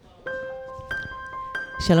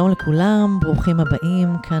שלום לכולם, ברוכים הבאים,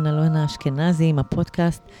 כאן אלונה אשכנזי עם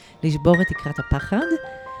הפודקאסט לשבור את תקרת הפחד,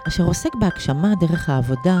 אשר עוסק בהגשמה דרך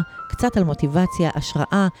העבודה, קצת על מוטיבציה,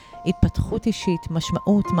 השראה, התפתחות אישית,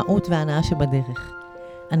 משמעות, מהות והנאה שבדרך.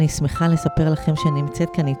 אני שמחה לספר לכם שנמצאת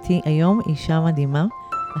כאן איתי היום אישה מדהימה,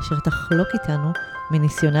 אשר תחלוק איתנו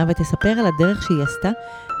מניסיונה ותספר על הדרך שהיא עשתה,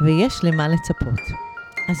 ויש למה לצפות.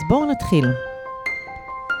 אז בואו נתחיל.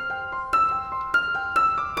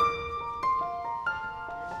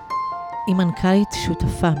 היא מנכ"לית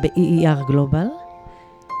שותפה ב-EER גלובל,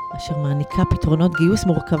 אשר מעניקה פתרונות גיוס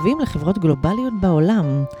מורכבים לחברות גלובליות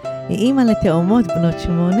בעולם. היא אימא לתאומות בנות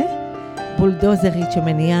 8, בולדוזרית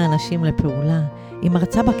שמניעה אנשים לפעולה. היא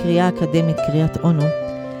מרצה בקריאה האקדמית קריאת אונו,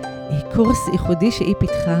 קורס ייחודי שהיא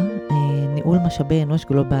פיתחה, ניהול משאבי אנוש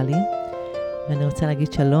גלובלי. ואני רוצה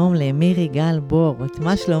להגיד שלום למירי בורט.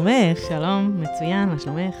 מה שלומך? שלום, מצוין, מה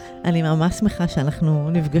שלומך? אני ממש שמחה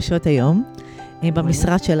שאנחנו נפגשות היום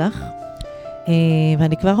במשרד שלך.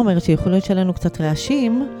 ואני כבר אומרת שיכול להיות שלנו קצת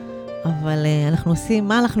רעשים, אבל אנחנו עושים,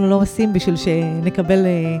 מה אנחנו לא עושים בשביל שנקבל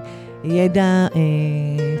ידע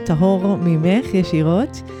טהור ממך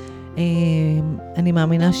ישירות. אני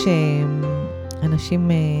מאמינה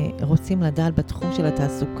שאנשים רוצים לדעת בתחום של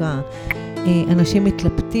התעסוקה, אנשים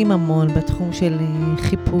מתלבטים המון בתחום של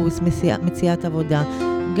חיפוש, מציאת עבודה,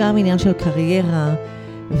 גם עניין של קריירה,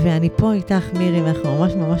 ואני פה איתך מירי, ואנחנו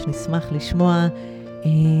ממש ממש נשמח לשמוע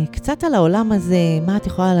קצת על העולם הזה, מה את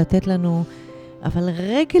יכולה לתת לנו, אבל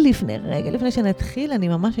רגע לפני שנתחיל, אני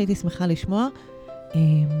ממש הייתי שמחה לשמוע,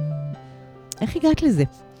 איך הגעת לזה?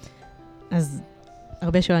 אז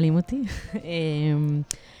הרבה שואלים אותי.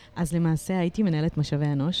 אז למעשה הייתי מנהלת משאבי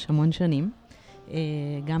אנוש המון שנים,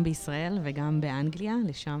 גם בישראל וגם באנגליה,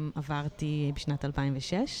 לשם עברתי בשנת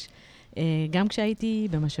 2006. גם כשהייתי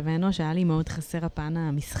במשאבי אנוש, היה לי מאוד חסר הפן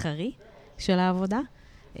המסחרי של העבודה,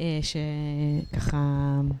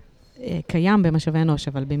 שככה קיים במשאבי אנוש,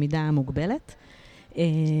 אבל במידה מוגבלת.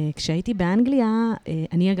 כשהייתי באנגליה,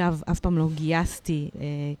 אני אגב אף פעם לא גייסתי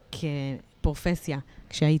כפרופסיה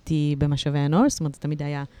כשהייתי במשאבי אנוש, זאת אומרת, זה תמיד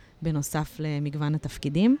היה בנוסף למגוון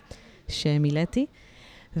התפקידים שמילאתי.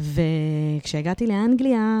 וכשהגעתי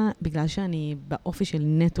לאנגליה, בגלל שאני באופי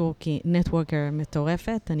של נטוורקר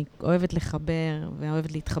מטורפת, אני אוהבת לחבר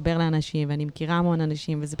ואוהבת להתחבר לאנשים, ואני מכירה המון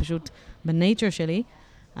אנשים, וזה פשוט בנייצ'ר שלי.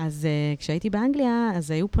 אז כשהייתי באנגליה,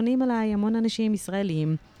 אז היו פונים אליי המון אנשים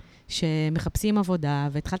ישראלים שמחפשים עבודה,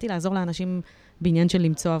 והתחלתי לעזור לאנשים בעניין של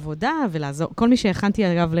למצוא עבודה, ולעזור, כל מי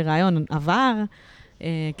שהכנתי אגב לרעיון עבר,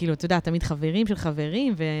 כאילו, אתה יודע, תמיד חברים של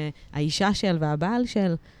חברים, והאישה של והבעל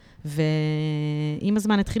של, ועם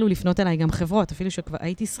הזמן התחילו לפנות אליי גם חברות, אפילו שכבר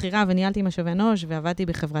הייתי שכירה וניהלתי משאבי אנוש, ועבדתי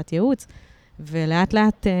בחברת ייעוץ, ולאט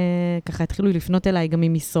לאט ככה התחילו לפנות אליי גם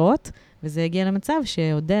עם משרות, וזה הגיע למצב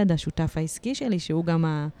שעודד, השותף העסקי שלי, שהוא גם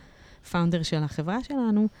הפאונדר של החברה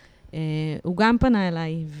שלנו, הוא גם פנה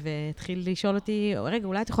אליי, והתחיל לשאול אותי, רגע,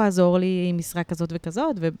 אולי את יכולה לעזור לי עם משרה כזאת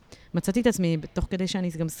וכזאת, ומצאתי את עצמי, תוך כדי שאני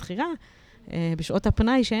גם שכירה, בשעות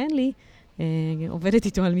הפנאי שאין לי, עובדת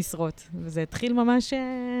איתו על משרות. וזה התחיל ממש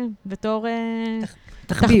בתור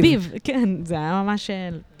תחביב. כן, זה היה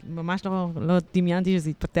ממש לא דמיינתי שזה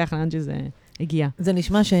התפתח לאן שזה הגיע. זה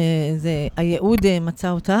נשמע שהייעוד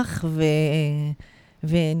מצא אותך,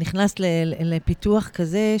 ונכנס לפיתוח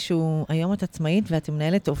כזה שהוא היום את עצמאית, ואת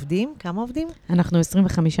מנהלת עובדים. כמה עובדים? אנחנו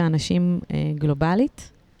 25 אנשים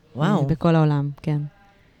גלובלית. וואו. בכל העולם, כן.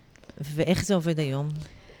 ואיך זה עובד היום?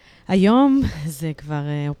 היום זה כבר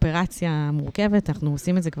אופרציה מורכבת, אנחנו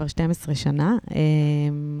עושים את זה כבר 12 שנה.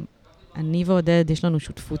 אני ועודד, יש לנו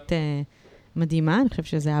שותפות מדהימה, אני חושב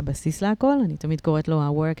שזה הבסיס להכל, אני תמיד קוראת לו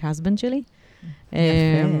ה-work husband שלי.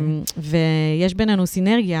 ויש בינינו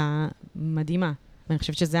סינרגיה מדהימה, ואני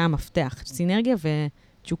חושבת שזה המפתח. סינרגיה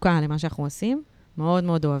ותשוקה למה שאנחנו עושים, מאוד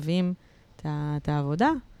מאוד אוהבים את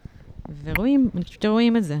העבודה, ורואים, אני חושבת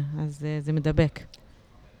שרואים את זה, אז זה מדבק.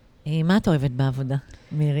 מה את אוהבת בעבודה,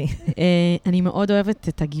 מירי? אני מאוד אוהבת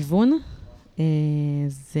את הגיוון.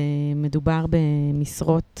 זה מדובר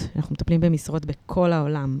במשרות, אנחנו מטפלים במשרות בכל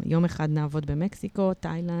העולם. יום אחד נעבוד במקסיקו,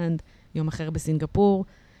 תאילנד, יום אחר בסינגפור,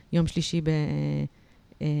 יום שלישי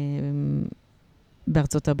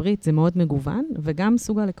בארצות הברית. זה מאוד מגוון, וגם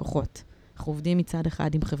סוג הלקוחות. אנחנו עובדים מצד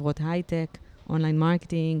אחד עם חברות הייטק, אונליין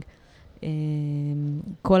מרקטינג,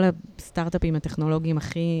 כל הסטארט-אפים הטכנולוגיים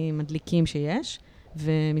הכי מדליקים שיש,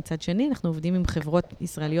 ומצד שני, אנחנו עובדים עם חברות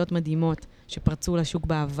ישראליות מדהימות שפרצו לשוק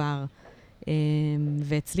בעבר,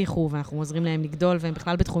 והצליחו, ואנחנו עוזרים להם לגדול, והם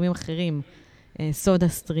בכלל בתחומים אחרים. סודה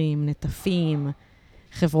סטרים, נטפים,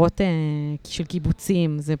 חברות של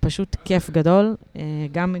קיבוצים, זה פשוט כיף גדול,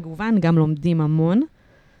 גם מגוון, גם לומדים המון,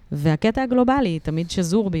 והקטע הגלובלי תמיד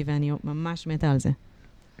שזור בי, ואני ממש מתה על זה.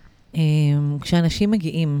 כשאנשים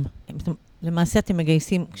מגיעים, למעשה אתם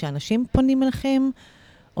מגייסים, כשאנשים פונים אליכם,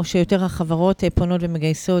 או שיותר החברות פונות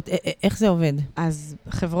ומגייסות, איך זה עובד? אז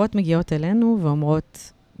חברות מגיעות אלינו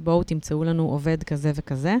ואומרות, בואו תמצאו לנו עובד כזה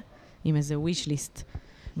וכזה, עם איזה wish list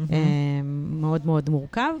מאוד מאוד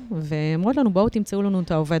מורכב, ואומרות לנו, בואו תמצאו לנו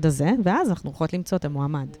את העובד הזה, ואז אנחנו יכולות למצוא את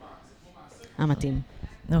המועמד המתאים.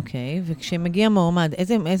 אוקיי, וכשמגיע מועמד,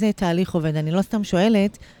 איזה תהליך עובד? אני לא סתם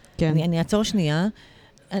שואלת, כן. אני אעצור שנייה,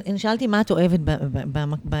 אני שאלתי מה את אוהבת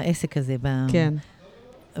בעסק הזה. כן.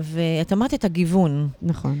 ואת אמרת את הגיוון.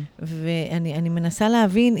 נכון. ואני מנסה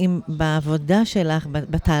להבין אם בעבודה שלך,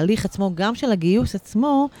 בתהליך עצמו, גם של הגיוס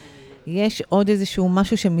עצמו, יש עוד איזשהו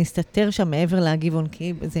משהו שמסתתר שם מעבר להגיוון,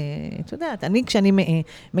 כי זה, את יודעת, כשאני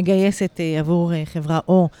מגייסת עבור חברה,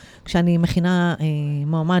 או כשאני מכינה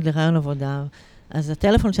מועמד לרעיון עבודה, אז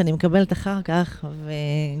הטלפון שאני מקבלת אחר כך,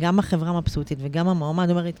 וגם החברה מבסוטית, וגם המועמד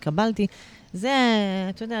אומר, התקבלתי, זה,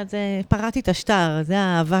 את יודעת, זה פרעתי את השטר, זה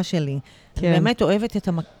האהבה שלי. כן. אני באמת אוהבת את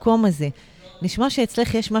המקום הזה. נשמע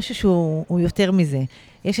שאצלך יש משהו שהוא יותר מזה.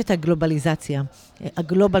 יש את הגלובליזציה,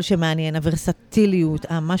 הגלובל שמעניין, הוורסטיליות,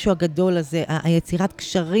 המשהו הגדול הזה, היצירת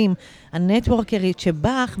קשרים, הנטוורקרית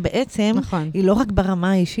שבך בעצם, נכון. היא לא רק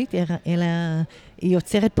ברמה האישית, אלא היא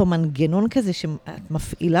יוצרת פה מנגנון כזה שאת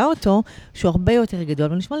מפעילה אותו, שהוא הרבה יותר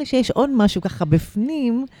גדול. ונשמע לי שיש עוד משהו ככה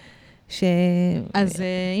בפנים, אז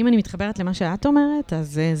אם אני מתחברת למה שאת אומרת,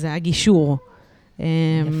 אז זה הגישור. יפה.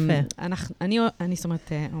 זאת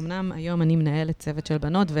אומרת, אמנם היום אני מנהלת צוות של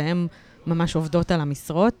בנות, והן ממש עובדות על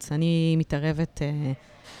המשרות. אני מתערבת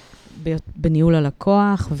בניהול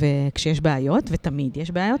הלקוח, וכשיש בעיות, ותמיד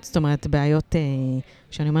יש בעיות, זאת אומרת, בעיות,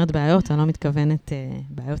 כשאני אומרת בעיות, אני לא מתכוונת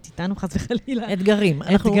בעיות איתנו, חס וחלילה. אתגרים,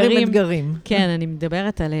 אנחנו אומרים אתגרים. כן, אני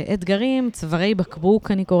מדברת על אתגרים, צווארי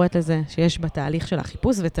בקבוק, אני קוראת לזה, שיש בתהליך של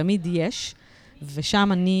החיפוש, ותמיד יש, ושם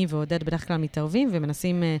אני ועודד בדרך כלל מתערבים,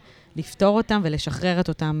 ומנסים לפתור אותם ולשחרר את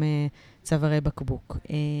אותם צווארי בקבוק.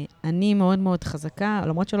 אני מאוד מאוד חזקה,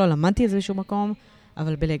 למרות שלא למדתי איזשהו מקום,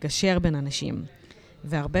 אבל בלגשר בין אנשים.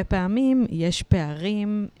 והרבה פעמים יש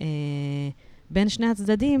פערים בין שני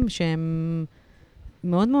הצדדים שהם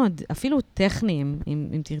מאוד מאוד, אפילו טכניים,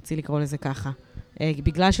 אם תרצי לקרוא לזה ככה,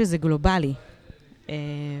 בגלל שזה גלובלי.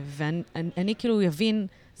 ואני כאילו יבין,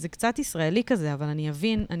 זה קצת ישראלי כזה, אבל אני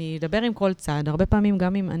אבין, אני אדבר עם כל צד, הרבה פעמים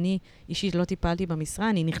גם אם אני אישית לא טיפלתי במשרה,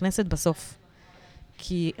 אני נכנסת בסוף.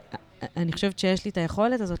 כי אני חושבת שיש לי את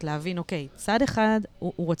היכולת הזאת להבין, אוקיי, צד אחד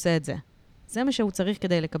הוא רוצה את זה. זה מה שהוא צריך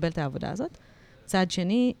כדי לקבל את העבודה הזאת. צד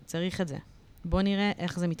שני, צריך את זה. בוא נראה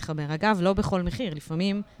איך זה מתחבר. אגב, לא בכל מחיר.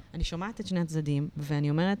 לפעמים אני שומעת את שני הצדדים, ואני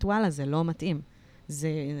אומרת, וואלה, זה לא מתאים.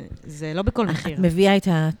 זה לא בכל מחיר. את מביאה את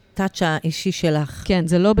הטאץ' האישי שלך. כן,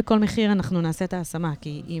 זה לא בכל מחיר, אנחנו נעשה את ההשמה,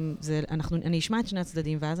 כי אם זה, אני אשמע את שני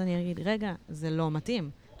הצדדים, ואז אני אגיד, רגע, זה לא מתאים.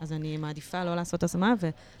 אז אני מעדיפה לא לעשות השמה,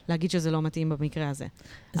 ולהגיד שזה לא מתאים במקרה הזה.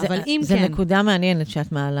 אבל אם זה כן... זה נקודה מעניינת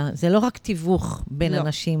שאת מעלה. זה לא רק תיווך בין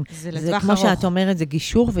אנשים. זה לטווח ארוך. כמו שאת אומרת, זה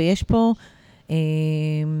גישור, ויש פה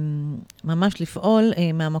ממש לפעול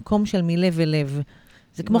מהמקום של מלב ולב.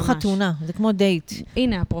 זה כמו חתונה, זה כמו דייט.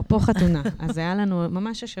 הנה, אפרופו חתונה. אז היה לנו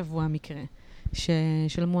ממש השבוע מקרה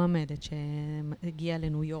של מועמדת שהגיעה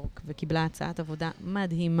לניו יורק וקיבלה הצעת עבודה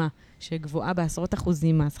מדהימה, שגבוהה בעשרות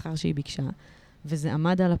אחוזים מהשכר שהיא ביקשה, וזה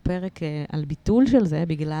עמד על הפרק, על ביטול של זה,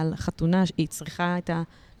 בגלל חתונה, היא צריכה הייתה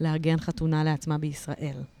לארגן חתונה לעצמה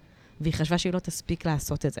בישראל. והיא חשבה שהיא לא תספיק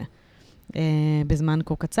לעשות את זה בזמן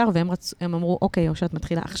כה קצר, והם אמרו, אוקיי, או שאת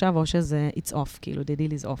מתחילה עכשיו, או שזה it's off, כאילו, the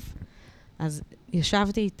deal is off. אז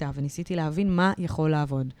ישבתי איתה וניסיתי להבין מה יכול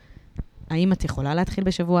לעבוד. האם את יכולה להתחיל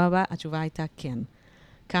בשבוע הבא? התשובה הייתה כן.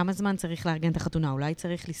 כמה זמן צריך לארגן את החתונה? אולי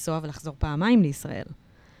צריך לנסוע ולחזור פעמיים לישראל.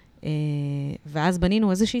 ואז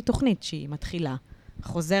בנינו איזושהי תוכנית שהיא מתחילה,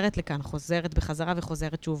 חוזרת לכאן, חוזרת בחזרה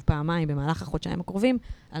וחוזרת שוב פעמיים במהלך החודשיים הקרובים,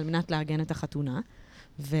 על מנת לארגן את החתונה.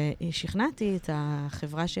 ושכנעתי את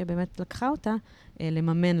החברה שבאמת לקחה אותה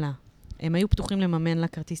לממן לה. הם היו פתוחים לממן לה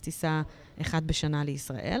כרטיס טיסה אחד בשנה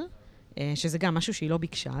לישראל, שזה גם משהו שהיא לא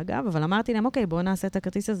ביקשה, אגב, אבל אמרתי להם, אוקיי, בואו נעשה את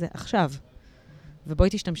הכרטיס הזה עכשיו, ובואי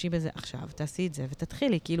תשתמשי בזה עכשיו, תעשי את זה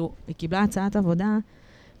ותתחילי. כאילו, היא קיבלה הצעת עבודה,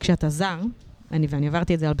 כשאתה זר, ואני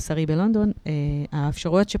עברתי את זה על בשרי בלונדון,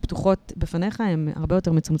 האפשרויות שפתוחות בפניך הן הרבה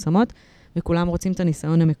יותר מצומצמות, וכולם רוצים את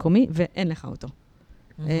הניסיון המקומי, ואין לך אותו.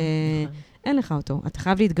 אין לך אותו, אתה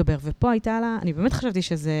חייב להתגבר. ופה הייתה לה, אני באמת חשבתי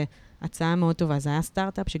שזו הצעה מאוד טובה, זה היה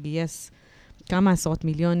סטארט-אפ שגייס כמה עשרות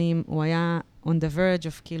מיליונים, הוא היה on the verge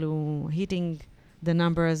of כאילו hitting the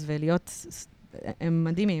numbers, ולהיות, הם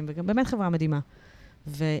מדהימים, וגם באמת חברה מדהימה.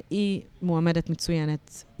 והיא מועמדת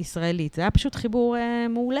מצוינת ישראלית, זה היה פשוט חיבור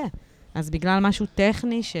מעולה. אז בגלל משהו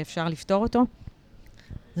טכני שאפשר לפתור אותו.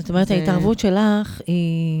 זאת אומרת, ההתערבות שלך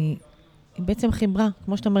היא בעצם חיברה.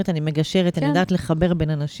 כמו שאת אומרת, אני מגשרת, אני יודעת לחבר בין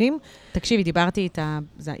אנשים. תקשיבי, דיברתי איתה,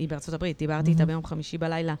 היא בארצות הברית, דיברתי איתה ביום חמישי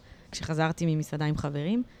בלילה, כשחזרתי ממסעדה עם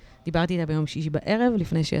חברים, דיברתי איתה ביום שישי בערב,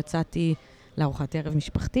 לפני שיצאתי לארוחת ערב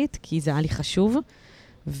משפחתית, כי זה היה לי חשוב,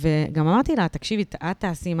 וגם אמרתי לה, תקשיבי, את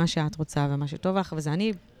תעשי מה שאת רוצה ומה שטוב לך, וזה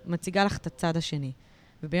אני מציגה לך את הצד השני.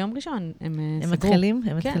 וביום ראשון הם סגרו. מתחילים?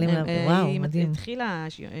 הם כן, מתחילים, וואו, מדהים. היא התחילה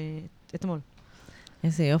אתמול.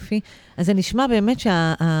 איזה יופי. אז זה נשמע באמת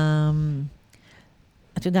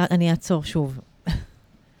את יודעת, אני אעצור שוב.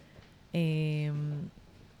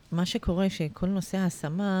 מה שקורה שכל נושא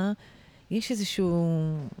ההשמה, יש איזשהו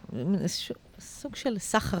סוג של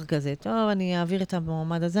סחר כזה. טוב, אני אעביר את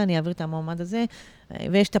המועמד הזה, אני אעביר את המועמד הזה,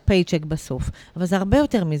 ויש את הפייצ'ק בסוף. אבל זה הרבה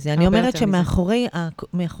יותר מזה. אני אומרת שמאחורי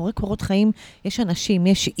קורות חיים יש אנשים,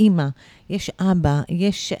 יש אימא, יש אבא,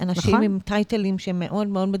 יש אנשים עם טייטלים שהם מאוד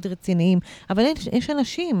מאוד רציניים, אבל יש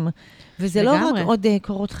אנשים, וזה לא רק עוד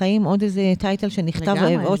קורות חיים, עוד איזה טייטל שנכתב,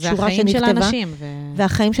 ועוד שורה שנכתבה.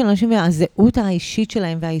 והחיים של אנשים, והזהות האישית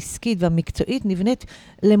שלהם, והעסקית והמקצועית נבנית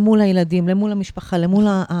למול הילדים, למול המשפחה, למול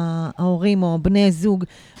ההורים או בני זוג,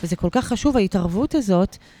 וזה כל כך חשוב, ההתערבות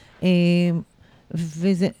הזאת,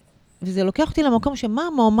 וזה לוקח אותי למקום שמה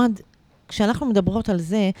המועמד, כשאנחנו מדברות על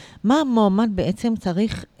זה, מה המועמד בעצם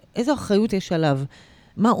צריך, איזו אחריות יש עליו,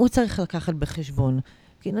 מה הוא צריך לקחת בחשבון.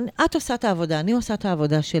 את עושה את העבודה, אני עושה את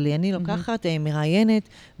העבודה שלי, אני לוקחת, מראיינת,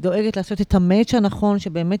 דואגת לעשות את המאץ' הנכון,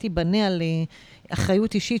 שבאמת ייבנה על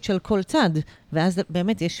אחריות אישית של כל צד, ואז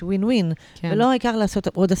באמת יש ווין ווין, ולא העיקר לעשות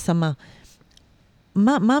עוד השמה.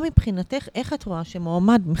 מה מבחינתך, איך את רואה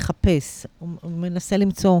שמועמד מחפש, הוא מנסה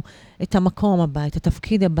למצוא את המקום הבא, את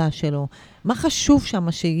התפקיד הבא שלו? מה חשוב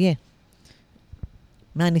שם שיהיה?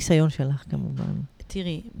 מהניסיון שלך כמובן.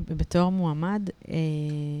 תראי, בתור מועמד,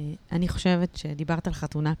 אני חושבת שדיברת על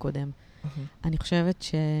חתונה קודם. אני חושבת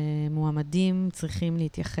שמועמדים צריכים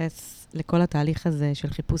להתייחס לכל התהליך הזה של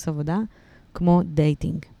חיפוש עבודה, כמו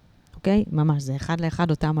דייטינג. אוקיי? ממש, זה אחד לאחד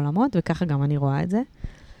אותם עולמות, וככה גם אני רואה את זה.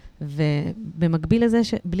 ובמקביל לזה,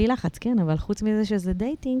 בלי לחץ, כן, אבל חוץ מזה שזה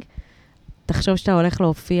דייטינג, תחשוב שאתה הולך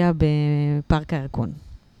להופיע בפארק הירקון.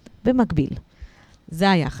 במקביל.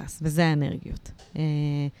 זה היחס, וזה האנרגיות.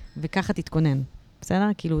 וככה תתכונן. בסדר?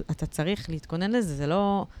 כאילו, אתה צריך להתכונן לזה, זה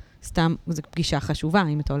לא סתם, זו פגישה חשובה,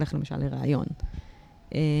 אם אתה הולך למשל לרעיון.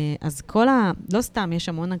 אז לא סתם יש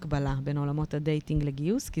המון הגבלה בין עולמות הדייטינג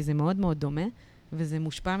לגיוס, כי זה מאוד מאוד דומה, וזה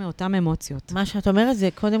מושפע מאותן אמוציות. מה שאת אומרת זה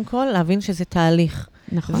קודם כל להבין שזה תהליך.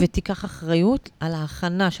 נכון. ותיקח אחריות על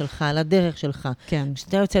ההכנה שלך, על הדרך שלך. כן.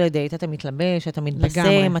 כשאתה יוצא לדייט, אתה מתלבש, אתה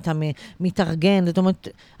מתבשם, אתה מתארגן, זאת אומרת,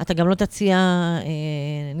 אתה גם לא תציע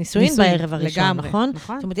נישואין בערב הראשון, לגמרי, נכון?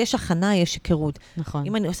 נכון. זאת אומרת, יש הכנה, יש היכרות. נכון.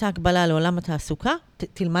 אם אני עושה הקבלה לעולם התעסוקה,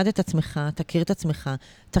 תלמד את עצמך, תכיר את עצמך,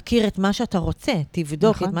 תכיר את מה שאתה רוצה,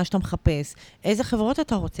 תבדוק נכון. את מה שאתה מחפש, איזה חברות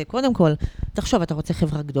אתה רוצה. קודם כל, תחשוב, אתה רוצה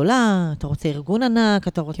חברה גדולה, אתה רוצה ארגון ענק,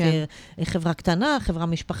 אתה רוצה כן. חברה קטנה, חברה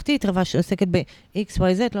משפחתית, חברה שעוסקת ב-X, Y,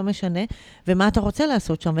 Z, לא משנה, ומה אתה רוצה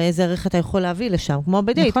לעשות שם, ואיזה ערך אתה יכול להביא לשם, כמו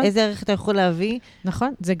בדייט, נכון. איזה ערך אתה יכול להביא.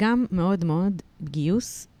 נכון, זה גם מאוד מאוד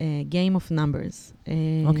גיוס, game of numbers.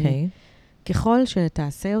 אוקיי. ככל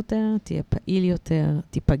שתעשה יותר, תהיה פעיל יותר,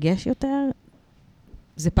 תיפגש יותר,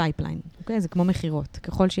 זה פייפליין, אוקיי? זה כמו מחירות.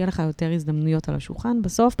 ככל שיהיה לך יותר הזדמנויות על השולחן,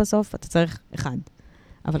 בסוף אתה צריך אחד.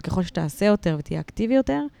 אבל ככל שתעשה יותר ותהיה אקטיבי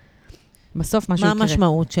יותר, בסוף משהו יקרה. מה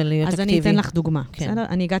המשמעות של להיות אקטיבי? אז אני אתן לך דוגמה. כן. בסדר?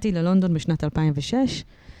 אני הגעתי ללונדון בשנת 2006,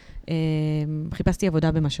 חיפשתי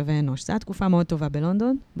עבודה במשאבי אנוש. זו הייתה תקופה מאוד טובה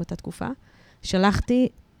בלונדון, באותה תקופה. שלחתי,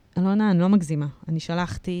 אני לא מגזימה, אני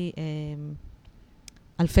שלחתי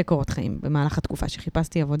אלפי קורות חיים במהלך התקופה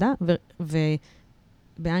שחיפשתי עבודה,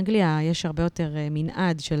 באנגליה יש הרבה יותר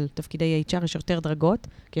מנעד של תפקידי HR, יש יותר דרגות,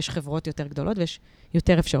 כי יש חברות יותר גדולות ויש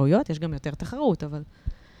יותר אפשרויות, יש גם יותר תחרות, אבל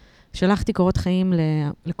שלחתי קורות חיים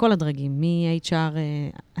לכל הדרגים, מ-HR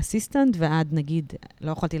אסיסטנט ועד נגיד,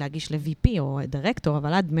 לא יכולתי להגיש ל-VP או דירקטור,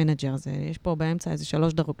 אבל עד מנג'ר, יש פה באמצע איזה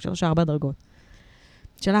 3-4 דרגות.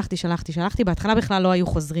 שלחתי, בהתחלה בכלל לא היו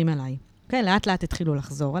חוזרים אליי. אוקיי, לאט לאט התחילו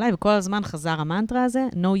לחזור אליי, וכל הזמן חזר המנטרה הזה,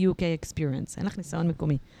 no UK experience, אין לך ניסיון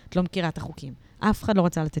מקומי, את לא מכירה את החוקים. אף אחד לא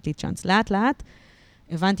רצה לתת לי צ'אנס. לאט לאט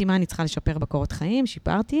הבנתי מה אני צריכה לשפר בקורות חיים,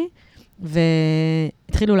 שיפרתי,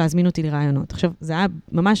 והתחילו להזמין אותי לרעיונות. עכשיו, זה היה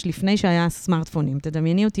ממש לפני שהיה סמארטפונים.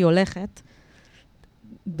 תדמייני אותי הולכת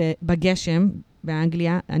בגשם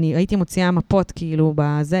באנגליה, אני הייתי מוציאה מפות כאילו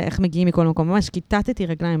בזה, איך מגיעים מכל מקום. ממש כיתתתי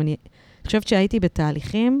רגליים. אני חושבת שהייתי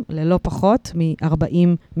בתהליכים ללא פחות מ-40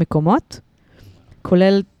 מקומות,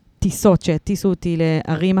 כולל טיסות שהטיסו אותי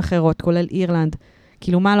לערים אחרות, כולל אירלנד.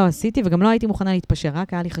 כאילו מה לא עשיתי, וגם לא הייתי מוכנה להתפשר,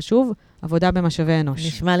 רק היה לי חשוב, עבודה במשאבי אנוש.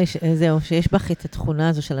 נשמע לי זהו, שיש בך את התכונה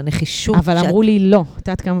הזו של הנחישות. אבל אמרו לי לא.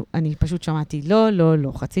 אני פשוט שמעתי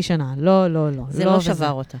לא, חצי שנה, לא. זה לא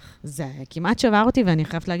שבר אותך. זה כמעט שבר אותי, ואני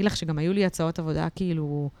חייבת להגיד לך שגם היו לי הצעות עבודה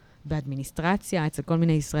כאילו באדמיניסטרציה, אצל כל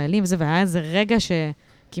מיני ישראלים, וזה, והיה איזה רגע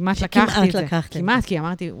שכמעט לקחתי את זה. כמעט, כי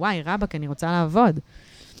אמרתי, וואי, רבק, אני רוצה לעבוד.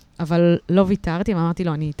 אבל לא ויתרתי, ואמרתי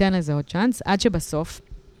לו, אני אתן לזה עוד צ'אנס, עד שבסוף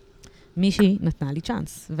מישהי נתנה לי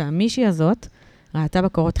צ'אנס. והמישהי הזאת ראתה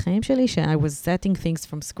בקורות חיים שלי ש-I was setting things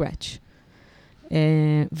from scratch.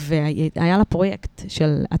 והיה לה פרויקט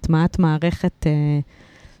של הטמעת מערכת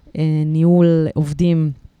ניהול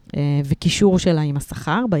עובדים וקישור שלה עם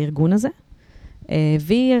השכר בארגון הזה.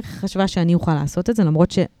 והיא חשבה שאני אוכל לעשות את זה,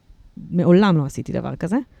 למרות שמעולם לא עשיתי דבר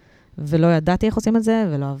כזה, ולא ידעתי איך עושים את זה,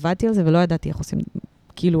 ולא עבדתי על זה, ולא ידעתי איך עושים,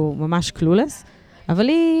 כאילו, ממש קלולס. אבל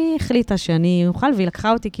היא החליטה שאני אוכל, והיא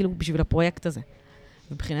לקחה אותי כאילו בשביל הפרויקט הזה.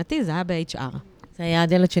 מבחינתי זה היה ב-HR. זה היה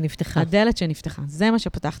הדלת שנפתחה. הדלת שנפתחה. זה מה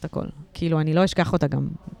שפתח את הכל. כאילו, אני לא אשכח אותה גם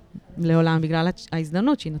לעולם, בגלל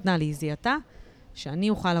ההזדמנות שהיא נתנה לי, היא זיהתה, שאני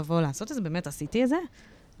אוכל לבוא לעשות את זה, באמת עשיתי את זה,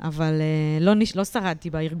 אבל לא שרדתי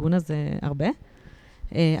בארגון הזה הרבה,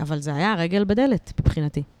 אבל זה היה רגל בדלת,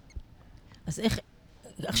 מבחינתי. אז איך,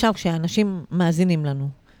 עכשיו כשאנשים מאזינים לנו,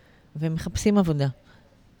 ומחפשים עבודה,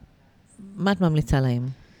 מה את ממליצה להם?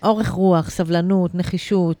 אורך רוח, סבלנות,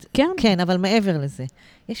 נחישות. כן. כן, אבל מעבר לזה.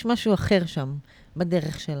 יש משהו אחר שם,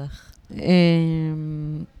 בדרך שלך.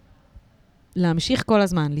 להמשיך כל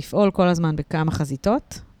הזמן, לפעול כל הזמן בכמה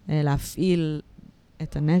חזיתות, להפעיל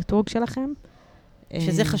את הנטוורק שלכם.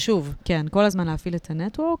 שזה חשוב. כן, כל הזמן להפעיל את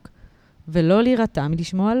הנטוורק, ולא להירתע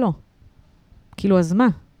מלשמוע לא. כאילו, אז מה?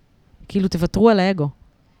 כאילו, תוותרו על האגו.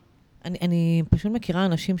 אני פשוט מכירה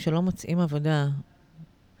אנשים שלא מוצאים עבודה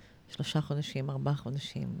 3 חודשים, 4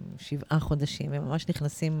 חודשים, 7 חודשים, הם ממש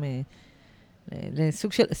נכנסים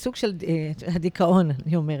לסוג של הדיכאון,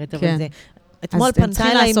 אני אומרת, אבל זה... אתמול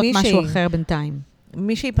פנתה אליי מישהי... אז הם צריכים לעשות משהו אחר בינתיים.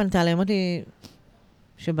 מישהי פנתה אליי, אמרתי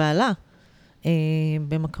שבעלה,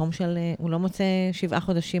 במקום של... הוא לא מוצא 7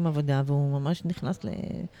 חודשים עבודה, והוא ממש נכנס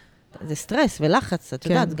זה סטרס ולחץ, את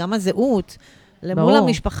יודעת, גם הזהות, למול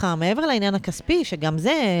המשפחה, מעבר לעניין הכספי, שגם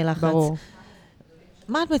זה לחץ. ברור.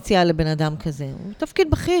 מה את מציעה לבן אדם כזה? הוא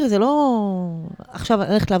תפקיד בכיר, זה לא... עכשיו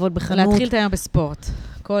הולכת לעבוד בחנות. להתחיל את היום בספורט.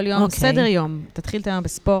 כל יום, סדר יום. תתחיל את היום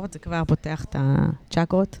בספורט, זה כבר פותח את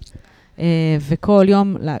הצ'קרות. וכל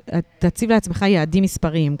יום, תציב לעצמך יעדים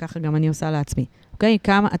מספריים, ככה גם אני עושה לעצמי. אוקיי?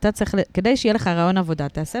 אתה צריך, כדי שיהיה לך רעיון עבודה,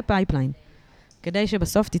 תעשה פייפליין. כדי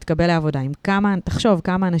שבסוף תתקבל לעבודה. תחשוב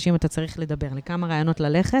כמה אנשים אתה צריך לדבר, לכמה רעיונות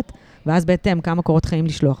ללכת, ואז בהתאם כמה קורות חיים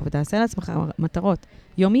לשלוח, ותעשה לעצמך מטרות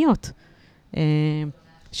יומיות.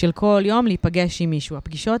 של כל יום להיפגש עם מישהו.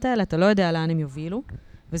 הפגישות האלה, אתה לא יודע לאן הם יובילו,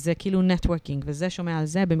 וזה כאילו נטוורקינג, וזה שומע על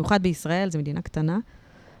זה, במיוחד בישראל, זו מדינה קטנה,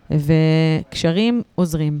 וקשרים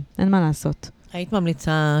עוזרים, אין מה לעשות. היית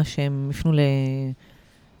ממליצה שהם יפנו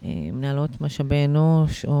למנהלות משאבי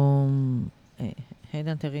אנוש, או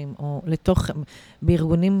הדאנטרים, או לתוך,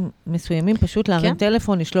 בארגונים מסוימים, פשוט להרים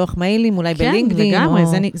טלפון, לשלוח מיילים, אולי בלינקדין. כן, לגמרי,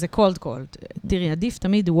 זה cold call. תראי, עדיף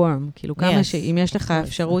תמיד warm, כאילו כמה שאם יש לך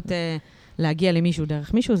אפשרות להגיע למישהו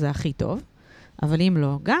דרך מישהו, זה הכי טוב. אבל אם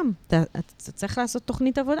לא, גם, אתה צריך לעשות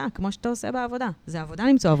תוכנית עבודה, כמו שאתה עושה בעבודה. זה עבודה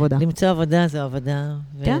למצוא עבודה. למצוא עבודה זה עבודה.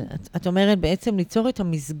 כן. את אומרת בעצם ליצור את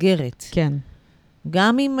המסגרת. כן.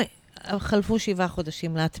 גם אם חלפו 7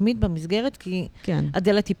 חודשים, להתמיד במסגרת, כי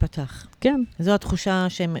הדלת תיפתח. כן. זו התחושה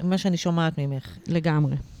מה שאני שומעת ממך.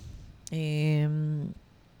 לגמרי.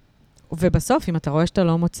 ובסוף, אם אתה רואה שאתה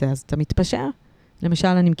לא מוצא, אז אתה מתפשר. למשל,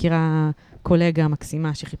 אני מכירה קולגה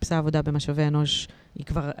מקסימה שחיפשה עבודה במשאבי אנוש, היא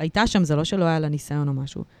כבר הייתה שם, זה לא שלא היה לה ניסיון או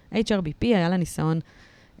משהו. HRBP היה לה ניסיון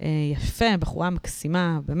יפה, בחורה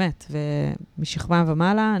מקסימה, באמת, ומשכבה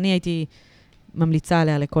ומעלה, אני הייתי ממליצה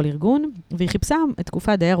עליה לכל ארגון, והיא חיפשה את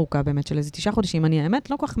תקופה די ארוכה באמת, של איזה 9 חודשים, אני האמת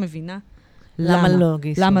לא כל כך מבינה למה לא,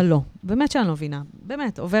 גיסו. למה לא. באמת שאני לא מבינה.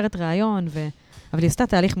 באמת, עוברת רעיון, אבל היא עשתה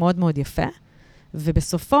תהליך מאוד מאוד יפה,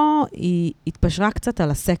 ובסופו היא התפשרה קצת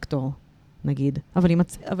על הסקטור, נגיד,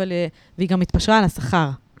 והיא גם התפשרה על השכר.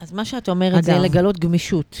 אז מה שאת אומרת זה לגלות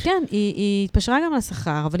גמישות. כן, היא התפשרה גם על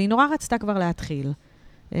השכר, אבל היא נורא רצתה כבר להתחיל.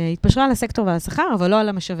 היא התפשרה על הסקטור ועל השכר, אבל לא על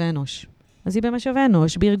המשאבי אנוש. אז היא במשאבי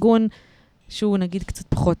אנוש, בארגון שהוא נגיד קצת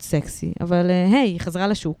פחות סקסי, אבל היא חזרה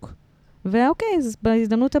לשוק. ואוקיי, אז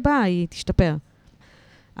בהזדמנות הבאה היא תשתפר.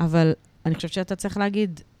 אבל אני חושבת שאתה צריך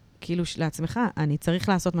להגיד, כאילו לעצמך, אני צריך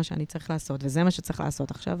לעשות מה שאני צריך לעשות, וזה מה שצריך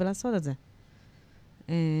לעשות עכשיו ולעשות את זה.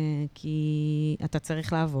 כי אתה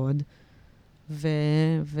צריך לעבוד,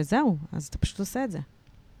 וזהו, אז אתה פשוט עושה את זה.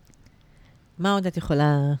 מה עוד את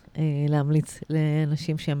יכולה להמליץ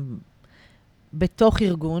לאנשים שהם בתוך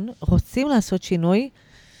ארגון, רוצים לעשות שינוי,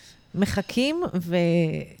 מחכים ולא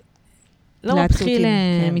מבסוטים. להתחיל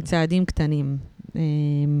מצעדים קטנים.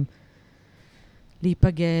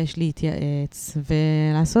 להיפגש, להתייעץ,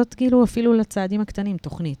 ולעשות כאילו אפילו לצעדים הקטנים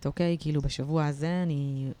תוכנית, אוקיי? כאילו בשבוע הזה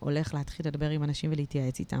אני הולך להתחיל לדבר עם אנשים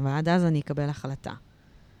ולהתייעץ איתם, ועד אז אני אקבל החלטה.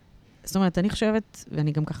 זאת אומרת, אני חושבת,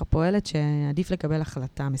 ואני גם ככה פועלת, שעדיף לקבל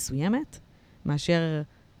החלטה מסוימת, מאשר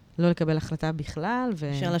לא לקבל החלטה בכלל.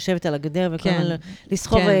 אפשר לשבת על הגדר וכל הזמן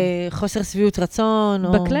לסחוב חוסר שביעות רצון.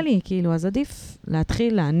 בכללי, כאילו, אז עדיף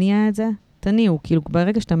להתחיל להניע את זה. תניעו, כאילו,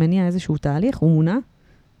 ברגע שאתה מניע איזשהו תהליך, הוא מונע,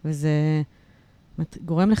 וזה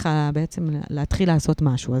גורם לך בעצם להתחיל לעשות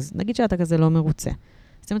משהו. אז נגיד שאתה כזה לא מרוצה.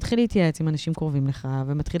 אז אתה מתחיל להתייעץ עם אנשים קרובים לך,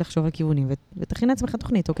 ומתחיל לחשוב על כיוונים, ותכין לעצמך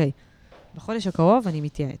תוכנית, אוקיי. בחודש הקרוב אני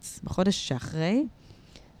מתייעץ. בחודש שאחרי,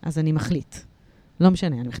 אז אני מחליט. לא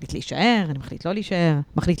משנה, אני מחליט להישאר, אני מחליט לא להישאר,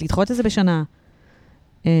 מחליט לדחות את זה בשנה,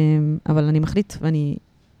 אבל אני מחליט ואני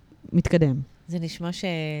מתקדם. זה נשמע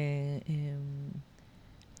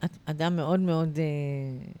אדם מאוד מאוד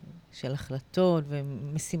של החלטות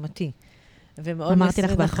ומשימתי. אמרתי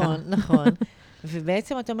לך בהתחלה. נכון.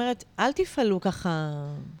 ובעצם את אומרת, אל תפעלו ככה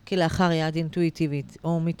כלאחר יד אינטואיטיבית,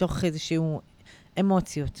 או מתוך איזשהו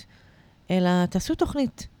אמוציות, אלא תעשו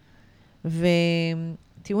תוכנית.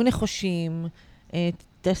 ותהיו נחושים,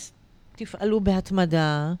 תפעלו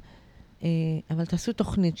בהתמדה, אבל תעשו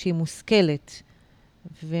תוכנית שהיא מושכלת,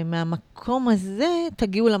 ומהמקום הזה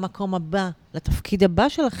תגיעו למקום הבא, לתפקיד הבא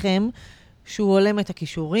שלכם, שהוא עולם את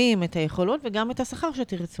הכישורים, את היכולות, וגם את השכר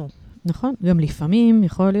שתרצו. נכון, גם לפעמים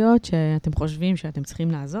יכול להיות שאתם חושבים שאתם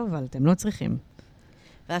צריכים לעזוב, אבל אתם לא צריכים.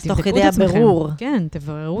 ואז תוך כדי הבירור. כן,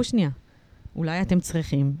 תבררו שנייה. אולי אתם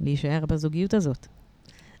צריכים להישאר בזוגיות הזאת.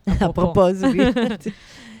 אפרופו זוגיות.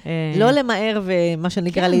 לא למהר ומה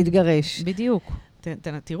שנקרא להתגרש. בדיוק.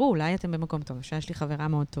 תראו, אולי אתם במקום טוב. שיש לי חברה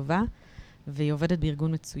מאוד טובה, והיא עובדת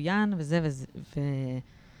בארגון מצוין,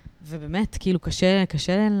 ובאמת, כאילו, קשה,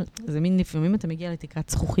 זה מין לפעמים אתה מגיע לתקרת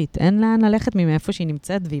זכוכית. אין לאן ללכת מאיפה שהיא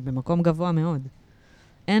נמצאת, והיא במקום גבוה מאוד.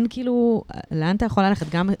 אין כאילו, לאן אתה יכול ללכת?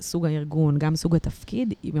 גם סוג הארגון, גם סוג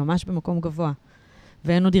התפקיד, היא ממש במקום גבוה.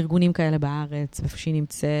 ואין עוד ארגונים כאלה בארץ, ואיפה שהיא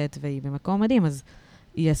נמצאת, והיא במקום מדהים. אז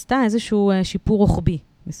היא עשתה איזשהו שיפור רוחבי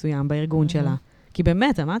מסוים בארגון שלה. כי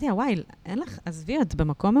באמת, אמרתי, וואי, אין לך, עזבי, את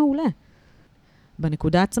במקום מעולה.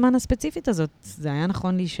 בנקודת זמן הספציפית הזאת, זה היה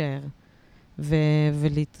נכון להישאר.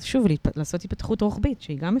 ושוב, לעשות התפתחות רוחבית,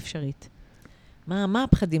 שהיא גם אפשרית. מה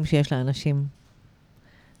הפחדים שיש לאנשים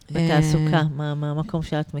בתעסוקה? מה המקום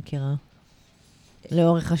שאת מכירה?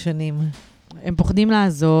 לאורך השנים. הם פוחדים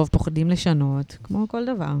לעזוב, פוחדים לשנות, כמו כל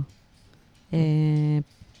דבר.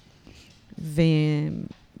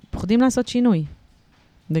 ופוחדים לעשות שינוי,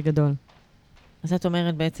 בגדול. אז את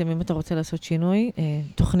אומרת בעצם, אם אתה רוצה לעשות שינוי,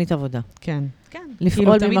 תוכנית עבודה. כן. כן. לפעול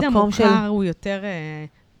במקום של... תמיד המוכר הוא יותר...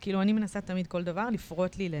 כאילו, אני מנסה תמיד כל דבר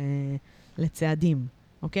לפרוט לי לצעדים,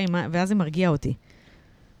 אוקיי? ואז זה מרגיע אותי.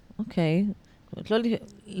 אוקיי. לא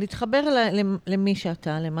להתחבר למי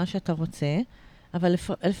שאתה, למה שאתה רוצה, אבל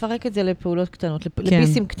לפרק את זה לפעולות קטנות,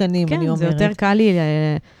 לביסים קטנים, אני אומרת. כן, זה יותר קל לי,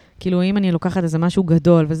 כאילו, אם אני לוקחת איזה משהו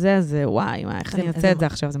גדול וזה, אז וואי, איך אני יוצא את זה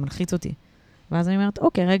עכשיו? זה מלחיץ אותי. ואז אני אומרת,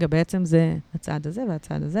 אוקיי, רגע, בעצם זה הצעד הזה,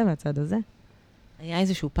 והצעד הזה, והצעד הזה. היה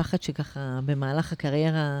איזשהו פחד שככה במהלך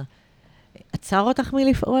הקריירה עצר אותך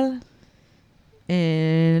מלפעול?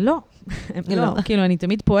 לא. לא, כאילו, אני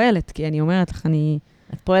תמיד פועלת, כי אני אומרת לך,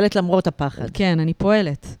 את פועלת למרות הפחד. כן, אני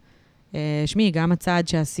פועלת. שמי, גם הצעד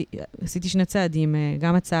עשיתי שני צעדים,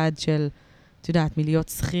 גם הצעד של, את יודעת, מלהיות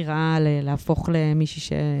שכירה, להפוך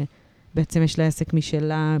למישהי שבעצם יש לה עסק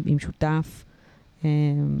משלה, עם שותף.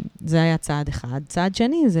 זה היה צעד אחד. צעד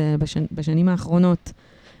שני, זה בשנים האחרונות,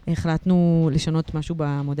 החלטנו לשנות משהו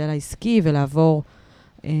במודל העסקי ולעבור,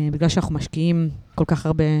 בגלל שאנחנו משקיעים כל כך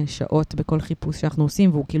הרבה שעות בכל חיפוש שאנחנו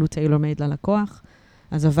עושים, והוא כאילו טיילור מייד ללקוח,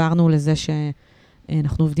 אז עברנו לזה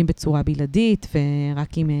שאנחנו עובדים בצורה בלעדית,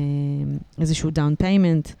 ורק עם איזשהו דאון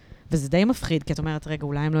פיימנט, וזה די מפחיד, כי את אומרת, רגע,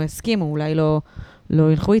 אולי הם לא הסכימו, אולי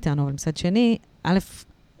לא ילכו איתנו, אבל מצד שני, א',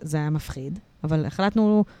 זה היה מפחיד, אבל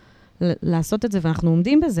החלטנו לעשות את זה, ואנחנו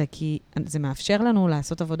עומדים בזה, כי זה מאפשר לנו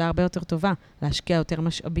לעשות עבודה הרבה יותר טובה, להשקיע יותר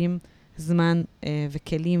משאבים, זמן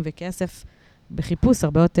וכלים וכסף, בחיפוש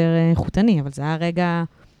הרבה יותר איכותני, אבל זה היה רגע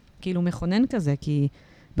כאילו מכונן כזה, כי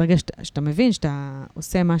ברגע שאתה מבין שאתה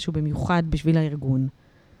עושה משהו במיוחד בשביל הארגון,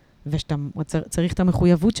 ושאתה צריך את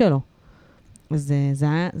המחויבות שלו, אז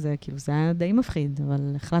זה היה די מפחיד,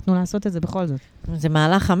 אבל החלטנו לעשות את זה בכל זאת. זה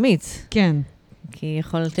מהלך אמיץ. כן. כי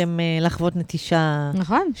יכולתם לחוות נטישה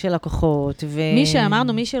נכון. של לקוחות. מי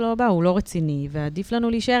שאמרנו, מי שלא בא, הוא לא רציני, ועדיף לנו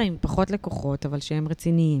להישאר עם פחות לקוחות, אבל שהם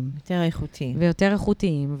רציניים. יותר איכותיים. ויותר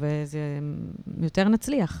איכותיים, וזה יותר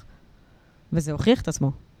נצליח. וזה הוכיח את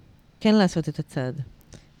עצמו. כן לעשות את הצעד.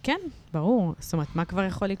 כן, ברור. זאת אומרת, מה כבר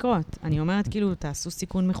יכול לקרות? אני אומרת, כאילו, תעשו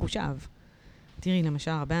סיכון מחושב. תראי,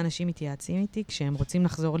 למשל, הרבה אנשים מתייעצים איתי כשהם רוצים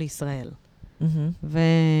לחזור לישראל.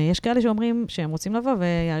 ויש כאלה שאומרים שהם רוצים לבוא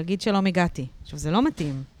ויגיד שלא הגעתי. עכשיו, זה לא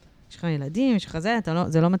מתאים. יש לך ילדים, יש לך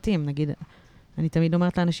זה לא מתאים. נגיד, אני תמיד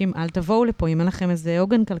אומרת לאנשים, אל תבואו לפה אם אין לכם איזה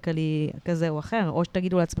עוגן כלכלי כזה או אחר, או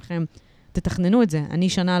שתגידו לעצמכם, תתכננו את זה. אני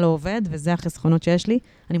שנה לא עובד, וזה החסכונות שיש לי,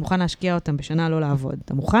 אני מוכן להשקיע אותם בשנה לא לעבוד.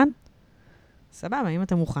 אתה מוכן? סבבה, אם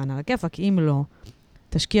אתה מוכן, על הכיפק, אם לא,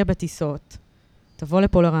 תשקיע בטיסות, תבוא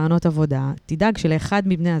לפה לרעיונות עבודה, תדאג שלאחד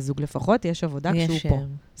מבני הזוג לפחות יש עבודה כשהוא פה.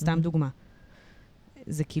 סתם דוגמה.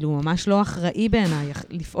 זה כאילו ממש לא אחראי בעיניי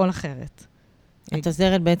לפעול אחרת. את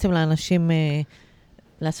עוזרת בעצם לאנשים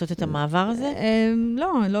לעשות את המעבר הזה?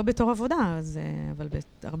 לא בתור עבודה, אבל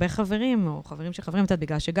הרבה חברים, או חברים של חברים,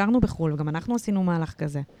 בגלל שגרנו בחול, וגם אנחנו עשינו מהלך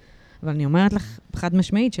כזה. אבל אני אומרת לך חד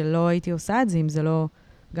משמעית שלא הייתי עושה את זה, אם זה לא...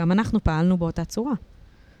 גם אנחנו פעלנו באותה צורה.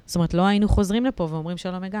 זאת אומרת, לא היינו חוזרים לפה ואומרים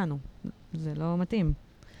שלום הגענו. זה לא מתאים.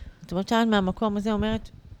 זאת אומרת, שאת מהמקום הזה אומרת,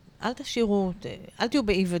 אל תשאירו, אל תהיו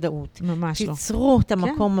באי-ודאות. ממש לא. תיצרו את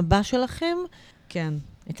המקום הבא שלכם. כן.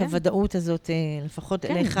 את הוודאות הזאת, לפחות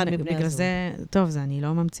לאחד מבני הזוג. בגלל זה, טוב, אני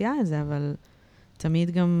לא ממציאה את זה, אבל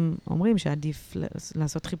תמיד גם אומרים שעדיף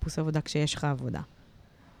לעשות חיפוש עבודה כשיש לך עבודה.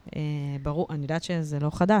 ברור, אני יודעת שזה לא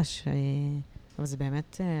חדש, אבל זה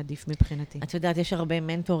באמת עדיף מבחינתי. את יודעת, יש הרבה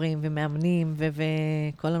מנטורים ומאמנים,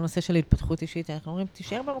 וכל הנושא של התפתחות אישית, אנחנו אומרים,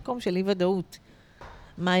 תישאר במקום של אי-ודאות.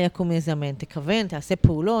 מה היקום יזמן? תכוון, תעשה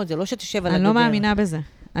פעולות, זה לא שתשב על הגדר. אני לא מאמינה בזה.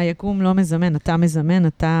 היקום לא מזמן, אתה מזמן,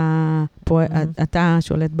 אתה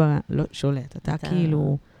שולט, לא שולט, אתה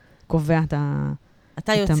כאילו קובע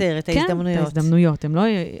אתה יוצר את ההזדמנויות. כן, את ההזדמנויות.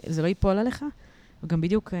 זה לא ייפול עליך. וגם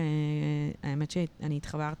בדיוק, האמת שאני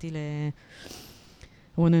התחברתי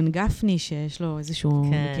רונן גפני, שיש לו איזשהו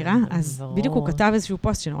מכירה, אז בדיוק הוא כתב איזשהו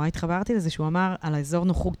פוסט שנורא התחברתי לזה, שהוא אמר על האזור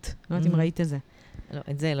נוחות. לא יודעת אם ראית את זה. לא,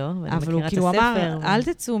 את זה לא, אבל הוא כאילו אמר, אל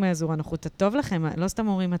תצאו מאזור הנוחות, טוב לכם, לא סתם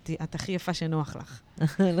אומרים, את הכי יפה שנוח לך.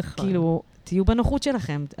 נכון. כאילו, תהיו בנוחות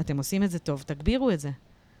שלכם, אתם עושים את זה טוב, תגבירו את זה.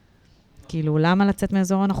 כאילו, למה לצאת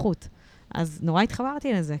מאזור הנוחות? אז נורא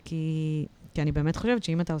התחברתי לזה, כי אני באמת חושבת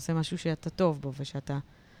שאם אתה עושה משהו שאתה טוב בו, ושאתה,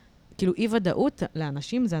 כאילו, אי-ודאות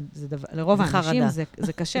לאנשים, לרוב האנשים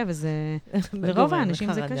זה קשה, לרוב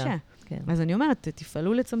האנשים זה קשה. אז אני אומרת,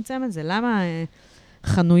 תפעלו לצמצם את זה. למה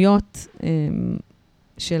חנויות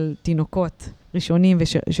של תינוקות ראשונים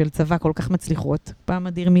ושל צבא כל כך מצליחות? פעם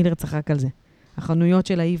אדיר מילר צחק על זה. החנויות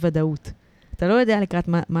של האי-ודאות. אתה לא יודע לקראת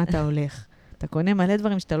מה אתה הולך. אתה קונה מלא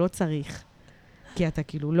דברים שאתה לא צריך, כי אתה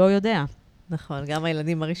כאילו לא יודע. נכון, גם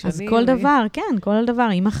הילדים הראשונים. אז כל דבר, כן, כל דבר.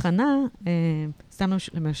 עם הכנה, סתם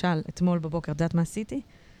למשל, אתמול בבוקר, יודעת מה עשיתי?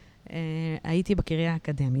 הייתי בקריה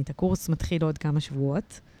האקדמית, הקורס מתחיל עוד כמה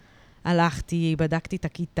שבועות. הלכתי, בדקתי את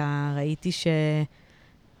הכיתה,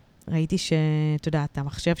 ראיתי אתה יודעת,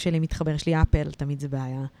 המחשב שלי מתחבר, יש לי אפל, תמיד זה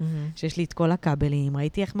בעיה, שיש לי את כל הכבלים,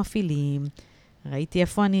 ראיתי איך מפעילים, ראיתי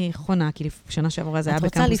איפה אני חונה, כי שנה שעברה זה היה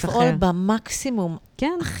בקמפוס אחר. את רוצה לפעול במקסימום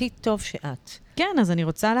הכי טוב שאת. כן, אז אני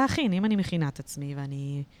רוצה להכין, אם אני מכינה את עצמי,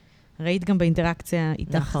 ואני ראית גם באינטראקציה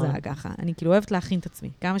איתך, זה ככה. אני כאילו אוהבת להכין את עצמי,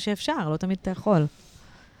 כמה שאפשר, לא תמיד אתה יכול.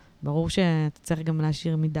 ברור שאתה צריך גם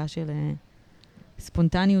להשאיר מידה של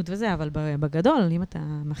ספונטניות וזה, אבל בגדול, אם אתה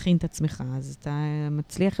מכין את עצמך, אז אתה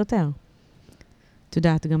מצליח יותר. את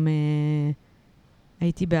יודעת, גם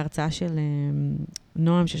הייתי בהרצאה של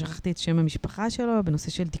נועם, ששכחתי את שם המשפחה שלו,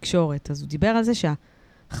 בנושא של תקשורת. אז הוא דיבר על זה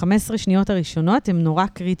שה-15 שניות הראשונות הן נורא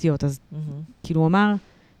קריטיות. אז כאילו הוא אמר,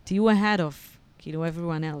 תהיו ahead of, כאילו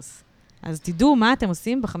everyone else. אז תדעו מה אתם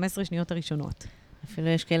עושים ב-15 שניות הראשונות. אפילו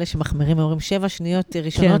יש כאלה שמחמירים, אומרים 7 שניות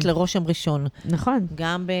ראשונות לרושם ראשון. נכון.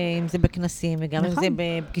 גם אם זה בכנסים, וגם אם זה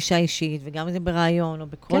בפגישה אישית, וגם אם זה ברעיון, או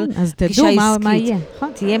בכל פגישה עסקית. כן, אז תדעו מה יהיה.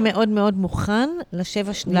 תהיה מאוד מאוד מוכן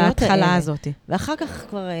ל7 שניות האלה. להתחלה הזאת. ואחר כך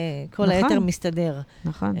כבר כל היתר מסתדר.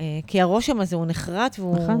 נכון. כי הרושם הזה הוא נחרט,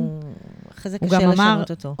 והוא אחרי זה קשה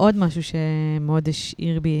לשנות אותו. הוא גם אמר עוד משהו שמאוד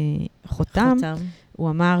השאיר בי חותם. הוא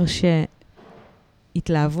אמר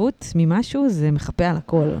שהתלהבות ממשהו זה מחפה על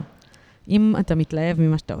הכל. אם אתה מתלהב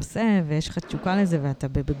ממה שאתה עושה, ויש לך תשוקה לזה, ואתה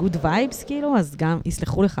בגוד וייבס, כאילו, אז גם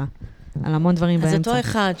יסלחו לך על המון דברים באמצע. אז אותו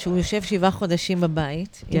אחד שהוא יושב 7 חודשים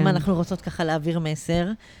בבית, אם אנחנו רוצות ככה להעביר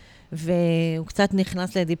מסר, והוא קצת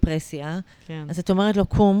נכנס לדיפרסיה, אז את אומרת לו,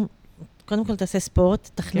 קום, קודם כל תעשה ספורט,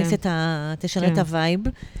 תכניס תשנה את הווייב,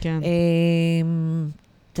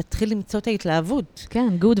 תתחיל למצוא את ההתלהבות.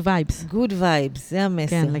 כן, good vibes. good vibes, זה המסר.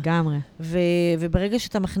 כן, לגמרי. וברגע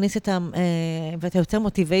שאתה מכניס ואתה יוצר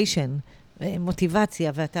מוטיביישן,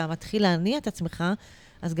 מוטיבציה, ואתה מתחיל להניע את עצמך,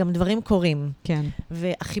 אז גם דברים קורים. כן.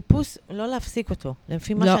 והחיפוש, לא להפסיק אותו.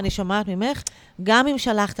 לפי מה שאני שומעת ממך, גם אם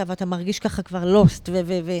שלחת ואתה מרגיש ככה כבר לוסט,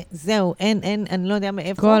 וזהו, אין, אני לא יודע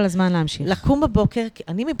מאיפה. כל הזמן להמשיך. לקום בבוקר,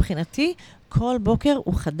 אני מבחינתי, כל בוקר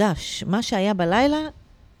הוא חדש. מה שהיה בלילה,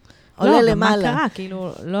 עולה למעלה. לא, מה קרה?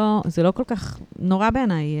 כאילו, לא, זה לא כל כך נורא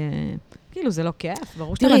בעיניי. כאילו, זה לא כיף,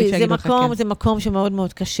 ברור שאתה מעדיף שיגידו לך כן. זה מקום שמאוד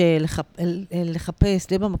מאוד קשה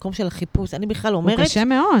לחפש, להיות במקום של החיפוש. אני בכלל אומרת... הוא קשה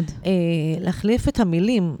מאוד. להחליף את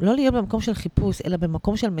המילים, לא להיות במקום של חיפוש, אלא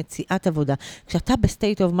במקום של מציאת עבודה. כשאתה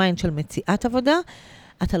בסטייט אוף מיינד של מציאת עבודה,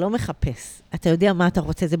 אתה לא מחפש. אתה יודע מה אתה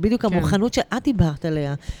רוצה. זה בדיוק המוכנות שאת דיברת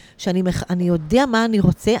עליה. שאני יודע מה אני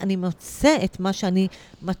רוצה, אני מוצא את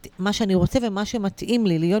מה שאני רוצה ומה שמתאים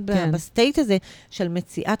לי, להיות בסטייט הזה של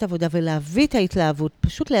מציאת עבודה ולהביא את ההתלהבות,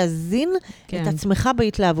 פשוט להזין את עצמך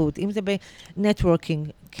בהתלהבות, אם זה בנטוורקינג.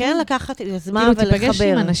 כן, לקחת יוזמה ולחבר. כאילו, תיפגש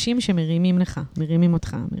עם אנשים שמרימים לך, מרימים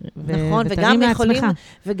אותך. נכון,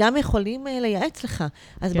 וגם יכולים לייעץ לך.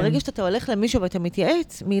 אז ברגע שאתה הולך למישהו ואתה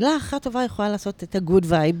מתייעץ, מילה אחת טובה יכולה לעשות את ה-good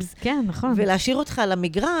vibes. כן, נכון. ולהשאיר אותך על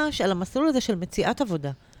המגרש, על המסלול הזה של מציאת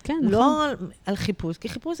עבודה. כן, נכון. לא על חיפוש, כי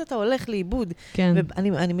חיפוש אתה הולך לאיבוד. כן.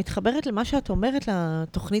 ואני מתחברת למה שאת אומרת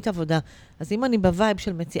לתוכנית עבודה. אז אם אני בווייב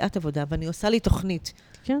של מציאת עבודה, ואני עושה לי תוכנית,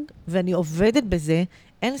 כן. ואני עובדת בזה,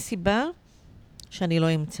 אין סיבה שאני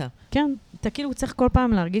לא אמצא. כן, אתה כאילו צריך כל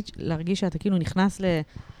פעם להרגיש שאתה כאילו נכנס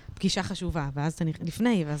לפגישה חשובה, ואז אתה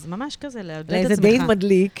לפני, ואז ממש כזה, לעודד את עצמך. לאיזה דייט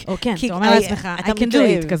מדליק. או כן, אתה אומר לעצמך, I can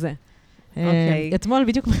do it, כזה. אוקיי. אתמול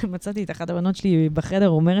בדיוק מצאתי את אחת הבנות שלי בחדר,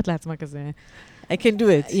 אומרת לעצמה כזה, I can do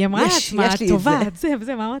it. היא אמרה לעצמה, טובה, זה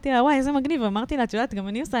וזה, ואמרתי לה, וואי, איזה מגניב, ואמרתי לה, את יודעת, גם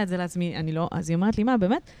אני עושה את זה לעצמי, אני לא, אז היא אמרת לי, מה,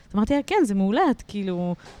 באמת? אז אמרתי לה, כן, זה מעולה, את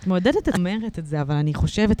כאילו, את מעודדת את אומרת את זה, אבל אני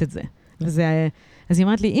חושבת את זה. וזה, אז היא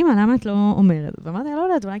אמרת לי, אמא, למה את לא אומרת? ואמרתי לה, לא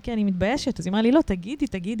יודעת, אולי כי אני מתביישת. אז היא אמרה לי, לא,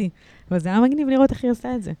 תגידי. וזה היה מגניב לראות איך היא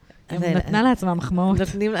עושה את זה. היא נתנה לעצמה מחמאות.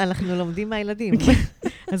 אנחנו לומדים מהילדים.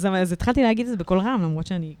 אז התחלתי להגיד את זה בכל רם,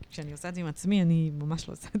 למרות כשאני עושה את זה עם עצמי, אני ממש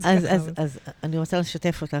לא עושה את זה ככה. אז אני רוצה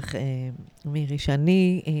לשתף אותך, מירי,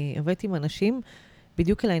 שאני עובדת עם אנשים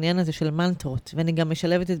בדיוק על העניין הזה של מנטרות, ואני גם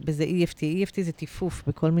משלבת בזה EFT. EFT זה טיפוף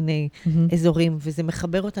בכל מיני אזורים, וזה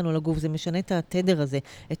מחבר אותנו לגוף, זה משנה את התדר הזה,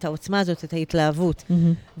 את העוצמה הזאת, את ההתלהבות.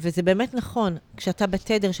 וזה באמת נכון, כשאתה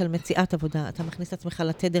בתדר של מציאת עבודה, אתה מכניס את עצמך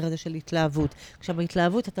לתדר הזה של התלהבות.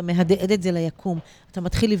 כשבהתלהבות אתה מהדהד את זה ליקום, אתה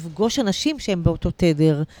מתחיל לפגוש אנשים שהם באותו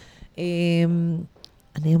תדר.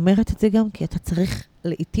 אני אומרת את זה גם כי אתה צריך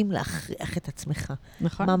לעתים להכריח את עצמך.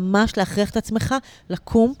 נכון. ממש להכריח את עצמך,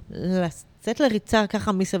 לקום, לצאת לריצה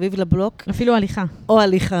ככה מסביב לבלוק. אפילו הליכה. או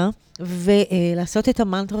הליכה, ולעשות את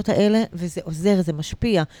המנטרות האלה, וזה עוזר, זה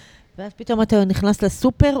משפיע. ואז פתאום אתה נכנס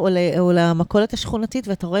לסופר או למכולת השכונתית,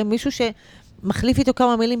 ואתה רואה מישהו שמחליף איתו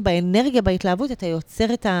כמה מילים באנרגיה, בהתלהבות, אתה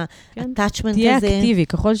יוצר את ה-attachment הזה. תהיה אקטיבי,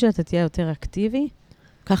 ככל שאתה תהיה יותר אקטיבי.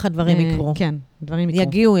 ככה דברים יקרו. כן, דברים יקרו.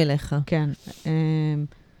 יגיעו אליך. כן.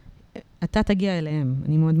 אתה תגיע אליהם,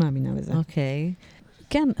 אני מאוד מאמינה בזה. אוקיי.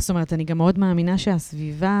 כן, זאת אומרת, אני גם מאוד מאמינה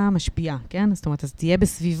שהסביבה משפיעה, כן? זאת אומרת, אז תהיה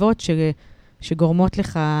בסביבות שגורמות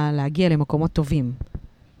לך להגיע למקומות טובים.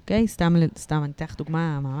 אוקיי? סתם אני אתן לך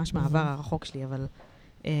דוגמה ממש מהעבר הרחוק שלי, אבל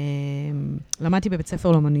למדתי בבית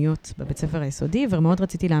ספר לאמנויות, בבית ספר היסודי, ומאוד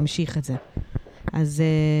רציתי להמשיך את זה. אז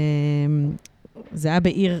זה היה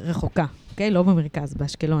בעיר רחוקה, אוקיי? לא במרכז,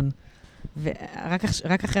 באשקלון.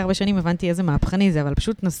 ורק אחרי הרבה שנים הבנתי איזה מהפכני זה, אבל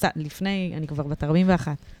פשוט לפני, אני כבר בת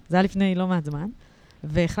 41, זה היה לפני לא מעט זמן,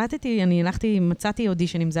 והחלטתי, אני מצאתי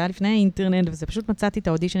אודישנים, זה היה לפני האינטרנט, וזה פשוט מצאתי את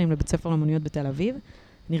האודישנים לבית ספר לאמנויות בתל אביב,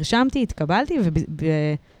 נרשמתי, התקבלתי,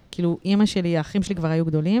 וכאילו אימא שלי, האחים שלי כבר היו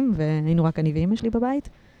גדולים, והיינו רק אני ואימא שלי בבית,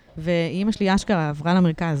 ואימא שלי אשכרה עברה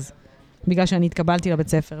למרכז, בגלל שאני התקבלתי לבית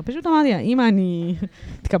ספר. פשוט אמרתי, אימא, אני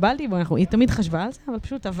התקבלתי, היא תמיד חשבה על זה, אבל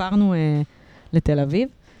פשוט עברנו לתל אביב.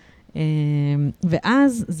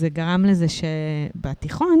 ואז זה גרם לזה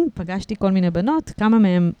שבתיכון פגשתי כל מיני בנות, כמה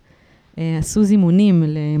מהם עשו זימונים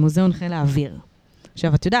למוזיאון חיל האוויר.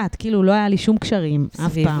 עכשיו, את יודעת, כאילו לא היה לי שום קשרים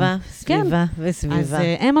אף פעם. סביבה כן. וסביבה. אז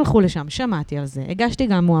הם הלכו לשם, שמעתי על זה, הגשתי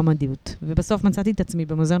גם מועמדיות, ובסוף מצאתי את עצמי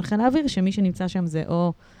במוזיאון חיל האוויר, שמי שנמצא שם זה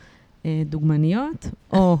או דוגמניות,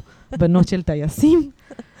 או בנות של טייסים,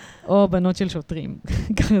 או בנות של שוטרים.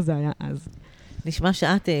 ככה זה היה אז. נשמע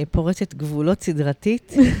שאת פורצת גבולות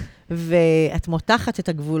סדרתית, ואת מותחת את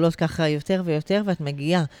הגבולות ככה יותר ויותר, ואת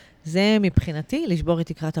מגיעה. זה מבחינתי לשבור את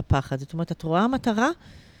תקרת הפחד. זאת אומרת, את רואה מטרה,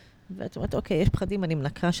 ואת אומרת, אוקיי, יש פחדים, אני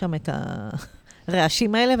מנקה שם את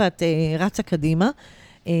הרעשים האלה, ואת רצה קדימה.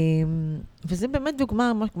 וזה באמת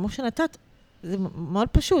דוגמה, כמו שנתת, זה מאוד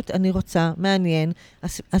פשוט. אני רוצה, מעניין,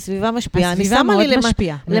 הסביבה משפיעה. הסביבה מאוד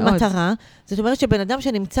משפיעה. למטרה. זאת אומרת שבן אדם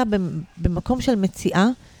שנמצא במקום של מציאה,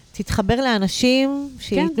 תתחבר לאנשים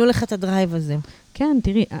שייתנו לך את הדרייב הזה. כן,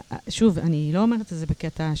 תראי, שוב, אני לא אומרת את זה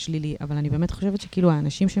בקטע שלילי, אבל אני באמת חושבת שכאילו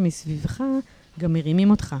האנשים שמסביבך גם מרימים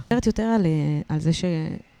אותך. אומרת יותר על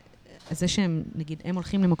זה שהם, נגיד, הם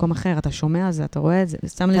הולכים למקום אחר, אתה שומע על זה, אתה רואה את זה,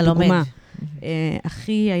 סתם לדוגמה.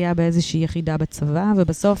 אחי היה באיזושהי יחידה בצבא,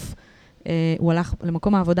 ובסוף הוא הלך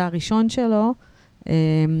למקום העבודה הראשון שלו,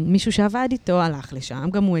 מישהו שעבד איתו הלך לשם,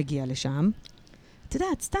 גם הוא הגיע לשם. אתה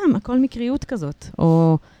יודעת, סתם, הכל מקריות כזאת.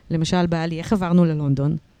 או למשל, בעלי, איך עברנו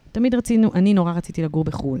ללונדון? תמיד אני נורא רציתי לגור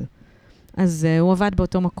בחול. אז הוא עבד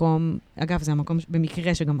באותו מקום, אגב, זה המקום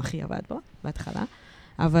במקרה שגם אחי עבד בו, בהתחלה,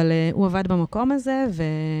 אבל הוא עבד במקום הזה,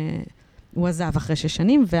 והוא עזב אחרי 6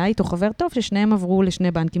 שנים, והיה איתו חבר טוב ששניהם עברו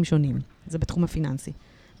לשני בנקים שונים. זה בתחום הפיננסי.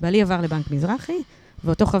 בעלי עבר לבנק מזרחי,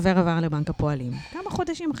 ואותו חבר עבר לבנק הפועלים. כמה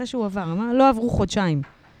חודשים אחרי שהוא עבר, לא עברו חודשיים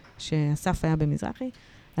שאסף היה במזרחי,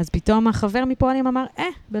 אז פתאום החבר מפועלים אמר,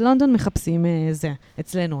 בלונדון מחפשים זה,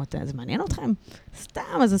 אצלנו, זה מעניין אתכם? סתם,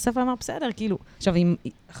 אז אסף אמר, בסדר, כאילו. עכשיו, אם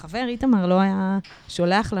החבר איתמר לא היה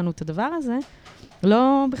שולח לנו את הדבר הזה,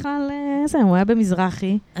 לא בכלל, הוא היה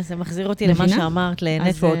במזרחי. אז זה מחזיר אותי למה שאמרת,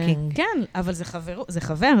 לנטוורקינג. כן, אבל זה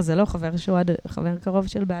חבר, זה לא חבר שהוא חבר קרוב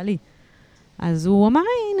של בעלי. אז הוא אמר,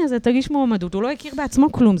 הנה, זה תגיש מועמדות, הוא לא הכיר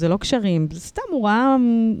בעצמו כלום, זה לא קשרים, סתם הוא ראה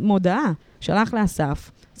מודעה, שלח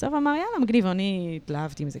לאסף. אסף אמר, יאללה, מגניב, אני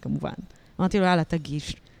התלהבתי מזה כמובן. אמרתי לו, יאללה,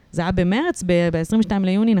 תגיש. זה היה במרץ, ב-22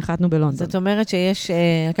 ליוני נחתנו בלונדון. זאת אומרת שיש,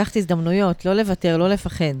 לקחת הזדמנויות, לא לוותר, לא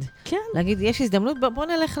לפחד. כן. להגיד, יש הזדמנות, בוא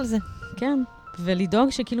נלך על זה. כן, ולדאוג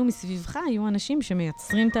שכאילו מסביבך יהיו אנשים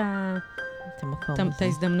שמייצרים את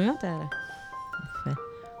ההזדמנויות האלה. יפה.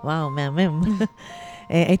 וואו, מהמם.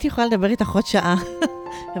 הייתי יכולה לדבר איתך עוד שעה.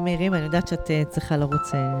 מירי, אני יודעת שאת צריכה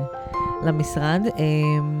לרוץ למשרד.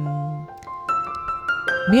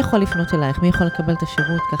 מי יכול לפנות אלייך? מי יכול לקבל את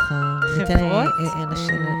השירות ככה? חברות?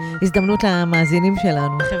 הזדמנות למאזינים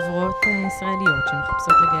שלנו. חברות ישראליות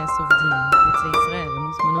שמחפשות לגייס עובדים מחוץ לישראל, הן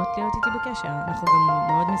מוזמנות להיות איתי בקשר. אנחנו גם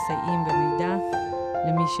מאוד מסייעים במידע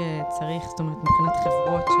למי שצריך, זאת אומרת, מבחינת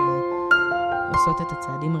חברות שעושות את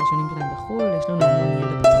הצעדים הראשונים שלהם בחו"ל, יש לנו ידע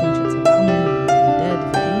בתחום שצברנו, מודד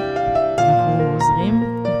ואנחנו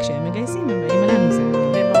עוזרים, וכשהם מגייסים, הם באים אלינו. זה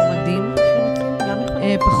מועמדים שרוצים גם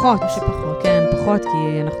יכולים? פחות. כן, פחות,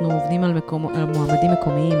 כי אנחנו עובדים על מועמדים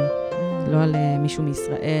מקומיים, לא על מישהו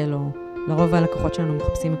מישראל, או לרוב הלקוחות שלנו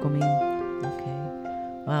מחפשים מקומיים. אוקיי,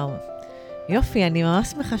 וואו. יופי, אני ממש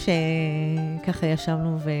שמחה שככה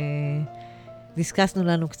ישבנו ודיסקסנו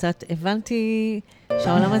לנו קצת. הבנתי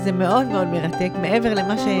שהעולם הזה מאוד מאוד מרתק, מעבר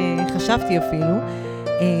למה שחשבתי אפילו.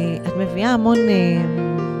 את מביאה המון,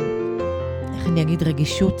 איך אני אגיד,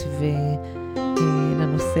 רגישות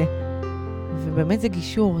לנושא. ובאמת זה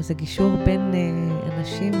גישור בין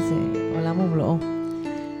אנשים, זה עולם ומלואו.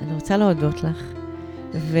 אני רוצה להודות לך,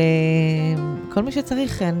 וכל מי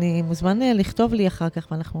שצריך, אני מוזמן לכתוב לי אחר כך,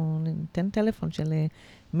 ואנחנו ניתן טלפון של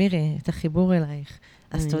מירי, את החיבור אלייך.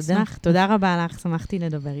 אז תודה. אשמח, תודה רבה לך, שמחתי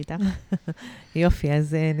לדבר איתך. יופי,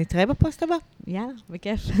 אז נתראה בפוסט הבא. יאללה,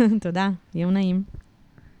 בכיף, תודה, יום נעים.